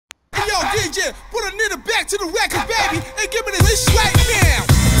DJ, put a nigga back to the record, baby, and give me this right now.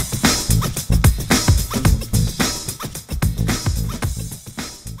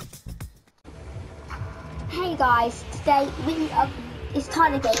 Hey guys, today it's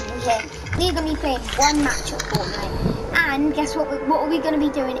Tyler Gaming here. We're going to be playing one match of Fortnite. And guess what are we going to be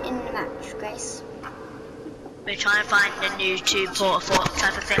doing in the match, Grace? We're trying to find the new 2 Port A Portress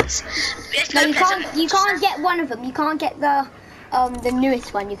type of things. No, you can't get one of them. You can't get the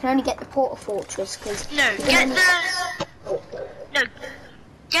newest one. You can only get the Fort A Portress because you can't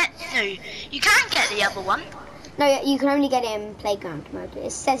get the other one. No, you can only get it in playground mode.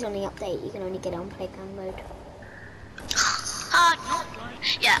 It says on the update you can only get it on playground mode.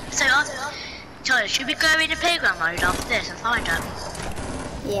 Yeah, so Tyler, should we go into playground mode after this and find out?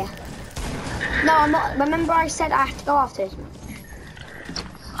 Yeah. No, I'm not. Remember I said I have to go after this match?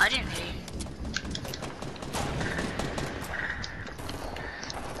 I didn't hear you.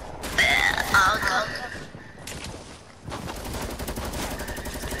 I'll go.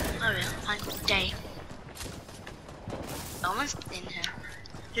 Oh yeah, fine day. Someone's in here.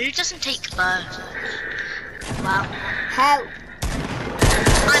 Who doesn't take birds? Wow. Help!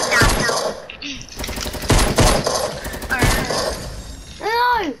 I'm down now.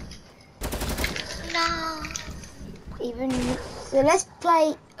 No! No. So let's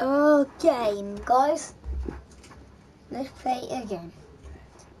play a game, guys. Let's play a game.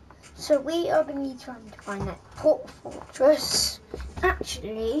 So we are going to be trying to find that Fort A Portress.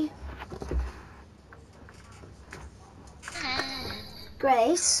 Actually,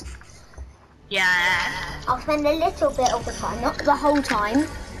 Grace. Yeah. I'll spend a little bit of the time, not the whole time,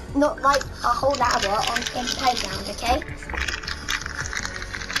 not like a whole hour on playground, okay?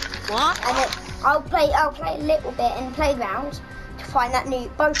 What? And I'll play a little bit in playground to find that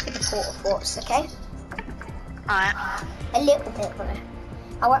both of the Fort A Portress, okay? Alright. A little bit though.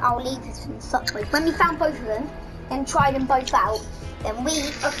 I'll leave this in such way. When we found both of them and tried them both out, then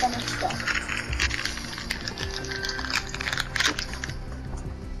we are gonna stop.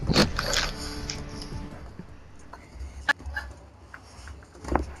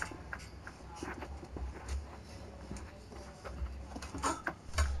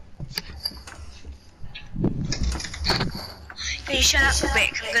 Can you shut up for a bit?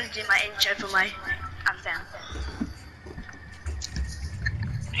 I'm gonna do my intro for my anthem.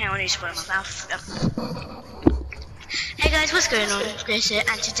 Hang on, I need to spoil my mouth. Hey guys, what's going on? It's Grace here,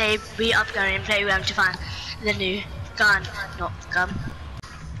 and today we are going in playground to find the new gun, not gun.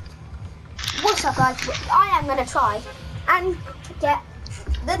 What's up, guys? I am gonna try and get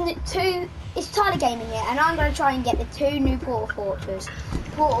the two. It's Tyler Gaming here, and I'm gonna try and get the 2 new Fort A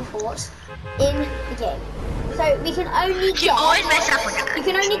Portress in the game. So we can only get. You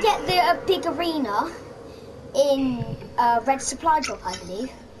can only get the big arena in red supply drop, I believe.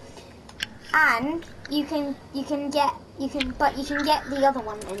 And you can get the other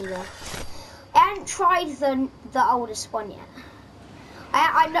one anywhere. I haven't tried the oldest one yet.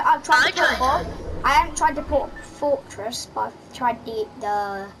 I've tried I haven't tried the Fort A Portress, but I've tried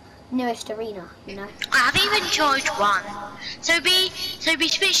the newest arena, you know. I haven't even tried one. So we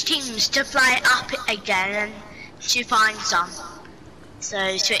switch teams to fly up again and to find some.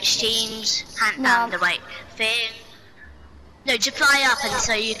 So switch teams, hunt down the right thing. No, to fly up and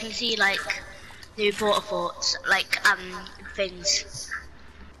so you can see like new Port A Portress, like things.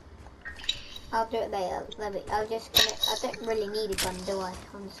 I'll do it later. I don't really need a gun, do I?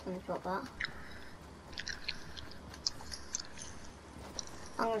 I'm just gonna drop that.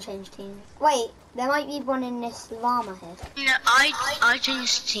 I'm gonna change teams. Wait, there might be one in this llama head. No, I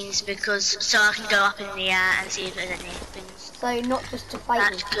changed teams because so I can go up in the air and see if there's any things. So not just to fight.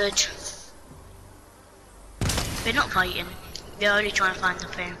 That's good. We're not fighting. We're only trying to find the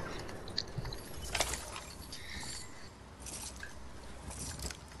thing.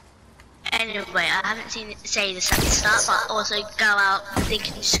 Anyway, I haven't seen it say this at the start, but also go out, link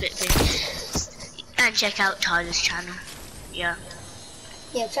in the description, and check out Tyler's channel. Yeah.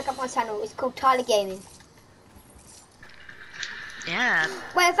 Yeah, check out my channel. It's called Tyler Gaming. Yeah.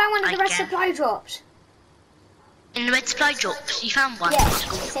 Wait, I found one of the red supply drops. In the red supply drops, you found one? Yeah,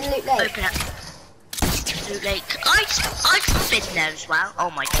 it's in Loot Lake. Open it. Loot Lake. I've been there as well.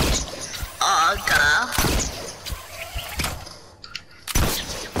 Oh my goodness. Oh girl.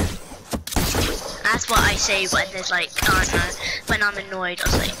 That's what I say when there's like, I don't know, when I'm annoyed, I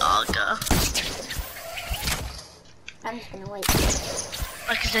was like, oh girl. I'm just gonna wait.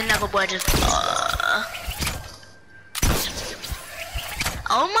 Like it's another word of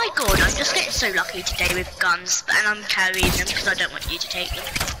Oh my god, I'm just getting so lucky today with guns, and I'm carrying them because I don't want you to take them.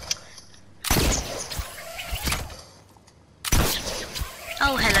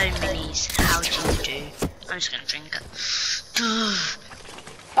 Oh, hello, minis. How do you do? I'm just gonna drink it.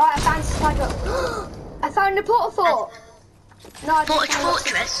 Alright, I found a supply drop. I found a porta fort. No, I Fort A just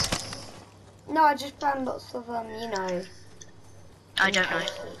Portress? no, I just found lots of you know. I don't know.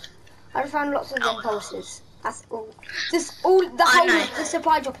 I just found lots of Oh. impulses. That's all. Just all the I whole know. of the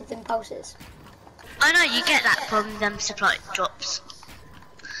supply drop is impulses. I know you get that from them supply drops.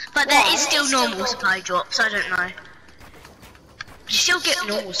 But there is still normal supply drops, I don't know. You still get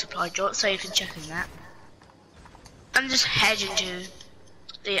normal supply drops, so you can check on that. I'm just heading to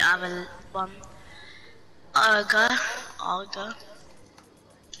the other one. Arga. I'll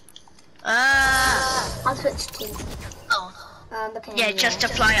switch teams. Oh. Looking Yeah, in just to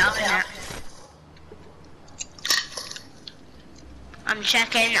there. fly up in it. I'm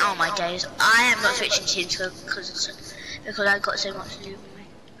checking. Oh my days. I am not switching teams because I got so much loot on me.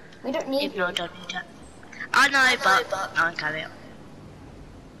 We don't need Even though I don't need it. I know, but no one carry it.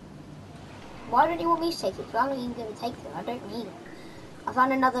 Why don't you want me to take it? Because I'm not even going to take it. I don't need it. I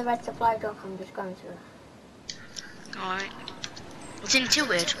found another red supply drop. I'm just going through it. Alright. It's in too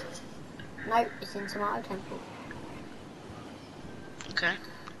weird. No, it's in Tomato Temple. Okay.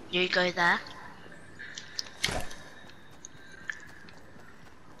 You go there.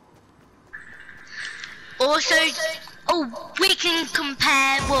 Also, oh, we can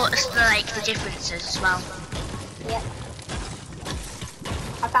compare what's like the differences as well. Yep.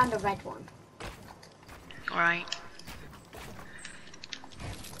 I found a red one. Alright.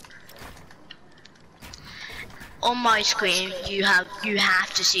 On my screen, you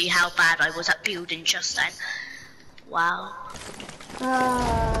have to see how bad I was at building just then. Wow.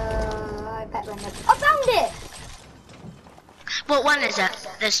 I bet when I found it! What one is it?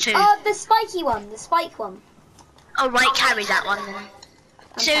 There's two. The spiky one, the spike one. Oh right, carry that one then.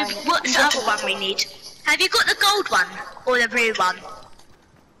 So carrying it. what's the other one we need? Have you got the gold one or the blue one?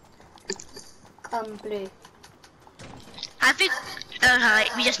 Blue. I think.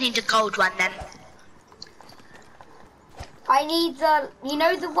 Alright, we just need the gold one then. I need the, you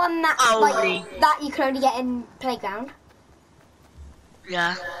know the one that Only. like that you can only get in playground.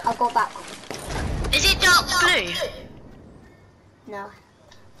 Yeah. I've got that one. Is it dark blue? No.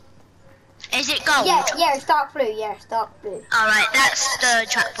 Is it gold? Yeah, it's dark blue. Yeah, it's dark blue. Alright, that's the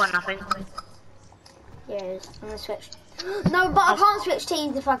trap one, I think. Yeah, it is. I'm gonna switch. No, but I can't switch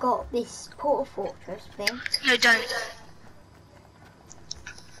teams if I got this Porta Fortress thing. No, don't.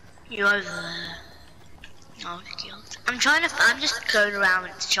 You're over there. Oh, God. I'm just going around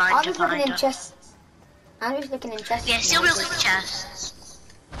trying I'm to just looking find in her. chests. I'm just looking in chests. Yeah, still looking for chests.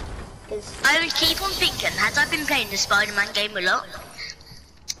 I would keep on thinking, as I've been playing the Spider-Man game a lot,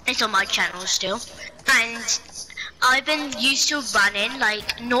 it's on my channel still, and I've been used to running,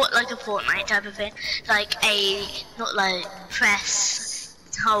 like, not like a Fortnite type of thing, like not like press,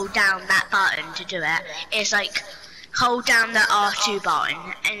 hold down that button to do it, it's like, hold down the R2 button,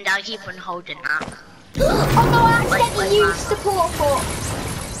 and I keep on holding that. Oh no, I accidentally used the Porta Fort.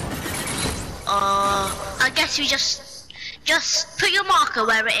 I guess we just put your marker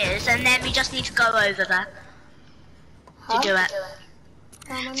where it is, and then we just need to go over there to do it.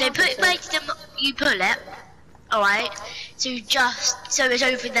 So you pull it, alright? So it's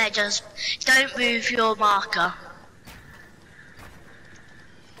over there, just don't move your marker.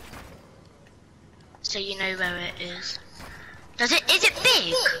 So you know where it is. Is it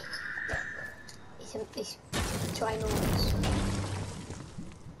big? It's ginormous.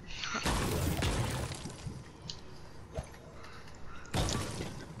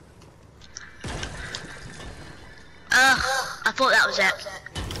 I thought that was it.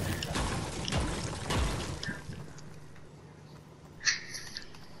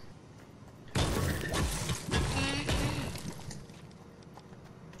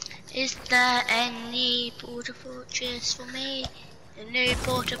 Is there any Porta Fortress for me? The new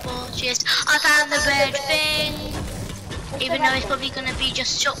Porta Fortress. I found the red thing. Even though it's probably gonna be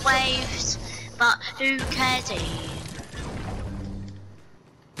just shockwaves, but who cares?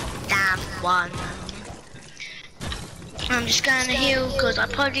 Damn one. I'm just gonna heal because I'm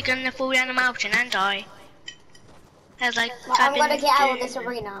probably gonna fall down the mountain and die. I'm gonna get out of this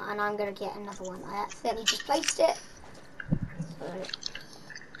arena and I'm gonna get another one. I accidentally just placed it. So.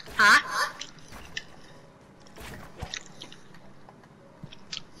 Huh?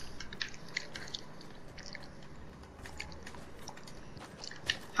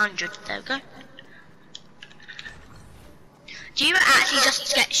 There we go. Do you actually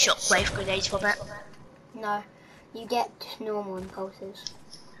just get shockwave grenades from it? No, you get normal impulses.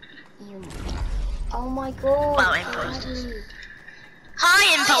 Oh my god. Well, impulses.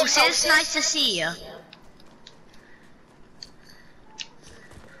 Hi, impulses. Nice to see you.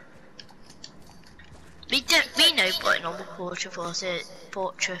 We know what a normal portrait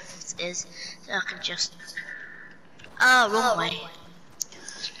is, so I can just. Oh, wrong way.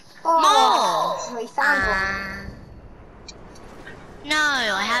 Oh, we found one. No,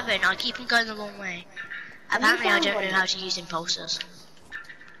 I haven't. I keep on going the wrong way. Apparently, I don't know how to use impulsors.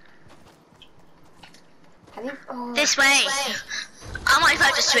 Have you? Oh, This way. I might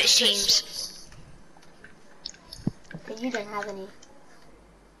have to switch teams. but you don't have any.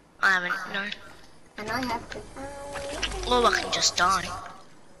 I haven't. No. And I have to. Or I can just die.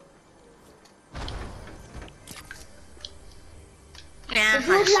 Yeah, Is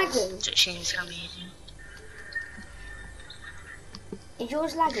yours lagging? Switch teams can be easier. Is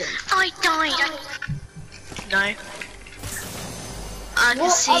yours lagging? I died. No. I can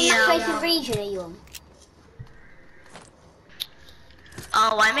What see. matchmaking region are you on?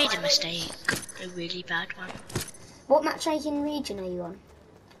 Oh, I made a mistake. A really bad one. What matchmaking region are you on?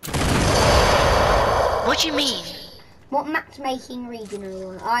 What do you mean? What matchmaking region are you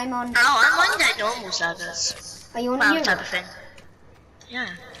on? I'm on. Oh, I'm on the normal servers. Are you on Well, Europe? type of thing. Yeah.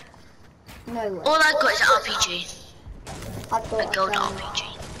 No way. All I've got is an RPG. I've got A gold RPG.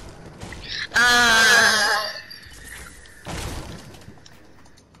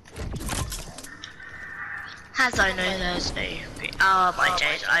 As I know there's a... Oh my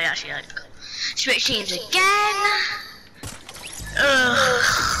days, I actually like... Switch teams again!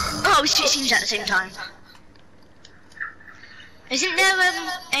 Oh, we switch teams at the same time. Isn't there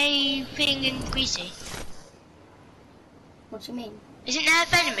a thing in Greasy? What do you mean? Isn't there a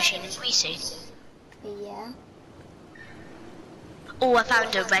vending machine in Greasy? Yeah. Oh, I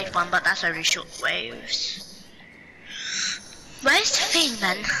found a red one, but that's only short waves. Where's the thing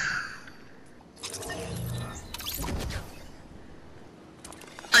then?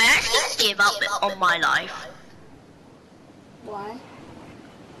 I actually give up on my life. Why?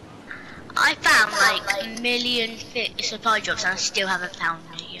 I found like a million supply drops and I still haven't found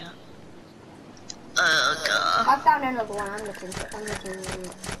it yet. I found another one. I'm looking.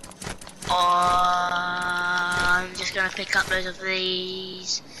 I'm just gonna pick up loads of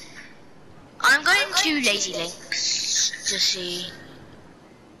these. I'm going to Lazy Links to see.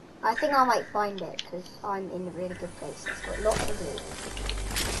 I think I might find it because I'm in a really good place. It's got lots of loot.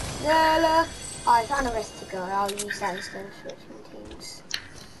 La. I found a rest to go. I'll use that instead of switching teams.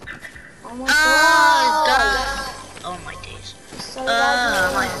 Oh my god! Oh my days. So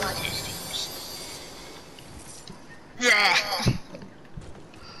my days. There.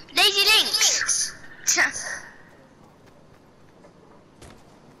 Lazy Links!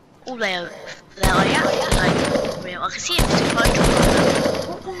 All the way over there, I can see it.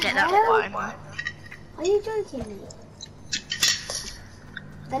 what the Get hell? that one. Are you joking me?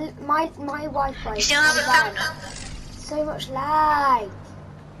 My Wi-Fi You is still haven't bad. found So much lag.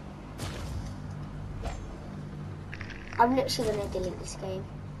 I'm literally gonna delete this game.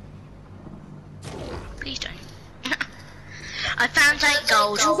 Please don't. I found 8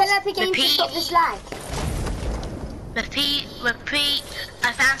 gold. Is there a game to stop this lag? Repeat.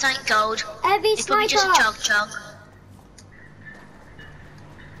 I found 8 gold. Heavy It's probably just a chug.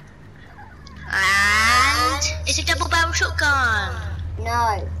 And it's a double barrel shotgun.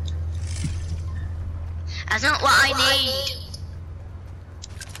 No. That's not what I need.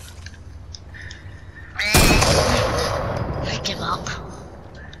 I give up.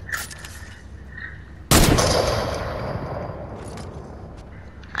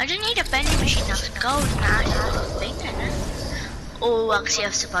 I don't need a vending machine that's gold now. It's not a thing, isn't it? Oh, I can see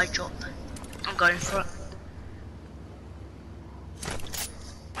a supply drop. I'm going for it.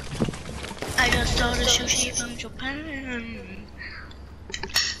 I just ordered sushi from Japan.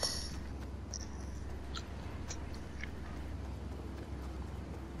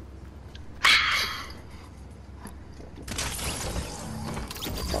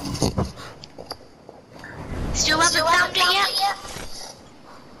 Still haven't found it yet?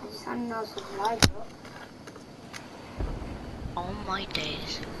 Oh my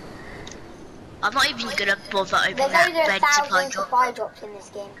days. I'm not even gonna bother opening There's that over red 1,000 supply drops in this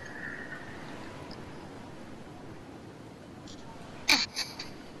game.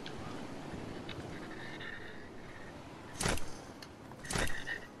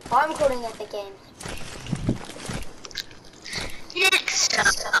 I'm calling Epic Games. Next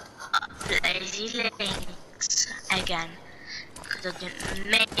up, Lazy Links again. Because I didn't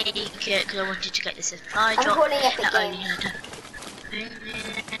make it, because I wanted to get the supply drop. I'm calling Epic that only Games.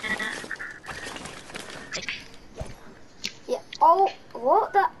 had Yeah. Oh,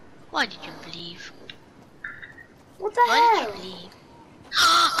 what the? Why did you believe? What the Why hell? did you believe?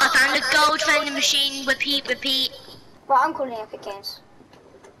 I found a gold vending machine. Repeat. Well, I'm calling Epic Games.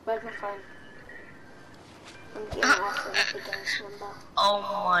 Where's my phone? I'm getting off of the game's number. Oh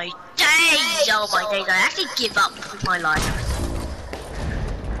my days! Oh my days! I actually give up with my life.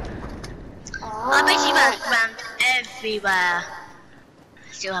 Oh. I basically went around everywhere.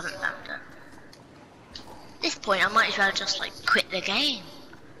 Still haven't found it. At this point, I might as well just like quit the game.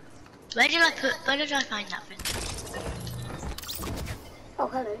 Where did I find that thing? Oh,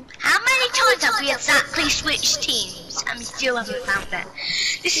 hello. How many times have we exactly switched teams and we still haven't found it?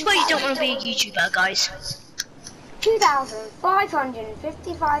 This is why you don't want to be a YouTuber, guys.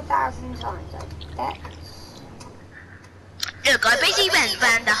 2,555,000 times, I bet. Look, I basically went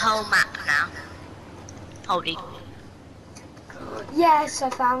around the whole map now. Holy. Yes, I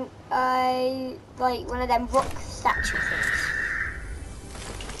found like one of them rock statue things.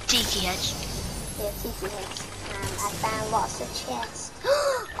 Tiki heads. Yeah, tiki heads. And I found lots of chests.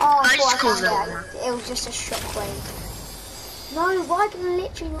 Oh, I just thought I called found them. it. It was just a shockwave. No, why can I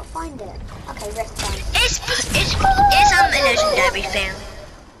literally not find it? Okay, rest time. It's a legendary thing.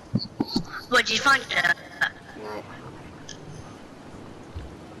 What, did you find it? No.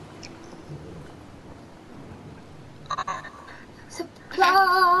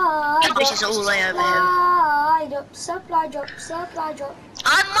 Supply Which is all the way over here. Supply drop, supply drop.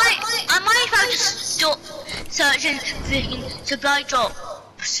 I might as well just stop searching freaking supply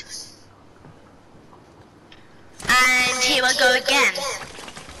drops. And here I go again.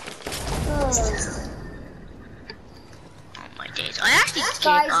 Oh. Oh my days, I actually give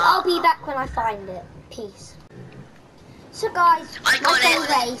Guys, I'll up. be back when I find it. Peace. So guys, I my got friend it.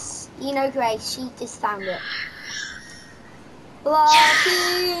 Grace, you know Grace, she just found it.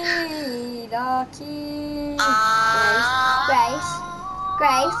 Lucky, lucky.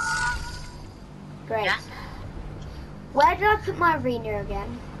 Grace. Yeah? Where did I put my arena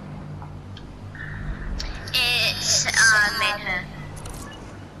again? It's in here.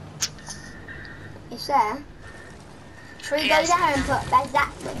 It's there. Should we Yes. go there and put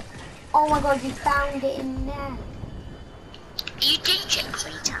exactly? Oh my god, you found it in there. You didn't check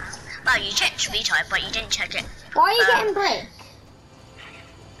free time. Well, you checked free time, but you didn't check it. Why are you getting brick?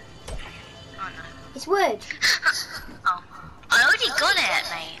 Oh no. It's wood. Oh, I already got it,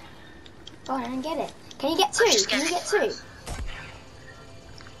 mate. Oh, I don't get it. Can you get two? just Can you get get two?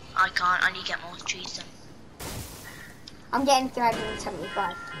 I can't. I need to get more trees then. I'm getting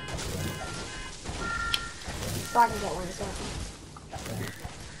 375. So I can get one as well.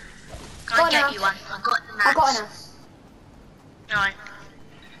 Can Got I get enough. you one? I got the I got mats. enough. Alright.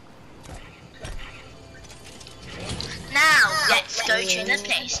 Now, let's go to the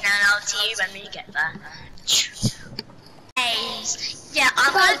place. Now, I'll see you when we get there. Yeah,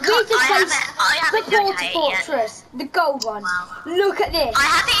 I'm Guys, gonna we just placed I haven't the Fort A located it yet. Portress, the gold one. Wow. Look at this. I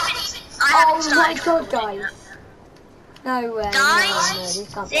haven't Oh my started god, recording guys. it. No way. Guys, no,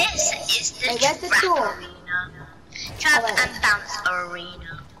 this can't be. this is the Hey, where's the trap tour? arena. Trap Oh, wait. and bounce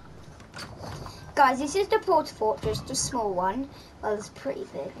arena. Guys, this is the Fort A Portress, the small one. Well, it's pretty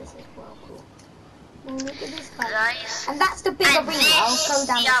big. This is well cool. Oh, look at this guy. Guys. And that's the big And arena. this I'll go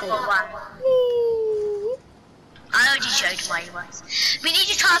down the and other show you. one. Whee! I already showed my ones. We need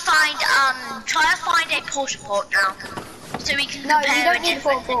to try to find a porta-port now. So we can No, compare you don't need a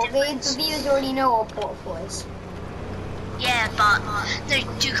Fort A the Portress. difference. The viewers already know what Fort A Portress is. Yeah, but no,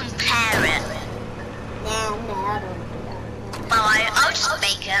 to compare it. Nah, I don't do that. Well, I'll just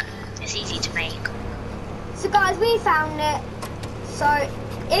make it. It's easy to make. So guys, we found it. So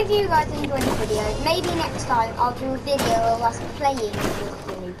if you guys enjoyed the video, maybe next time I'll do a video of us playing with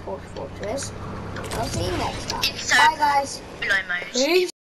the new Fort A Portress. I'll see you next time. It's so Bye guys. below most. Peace.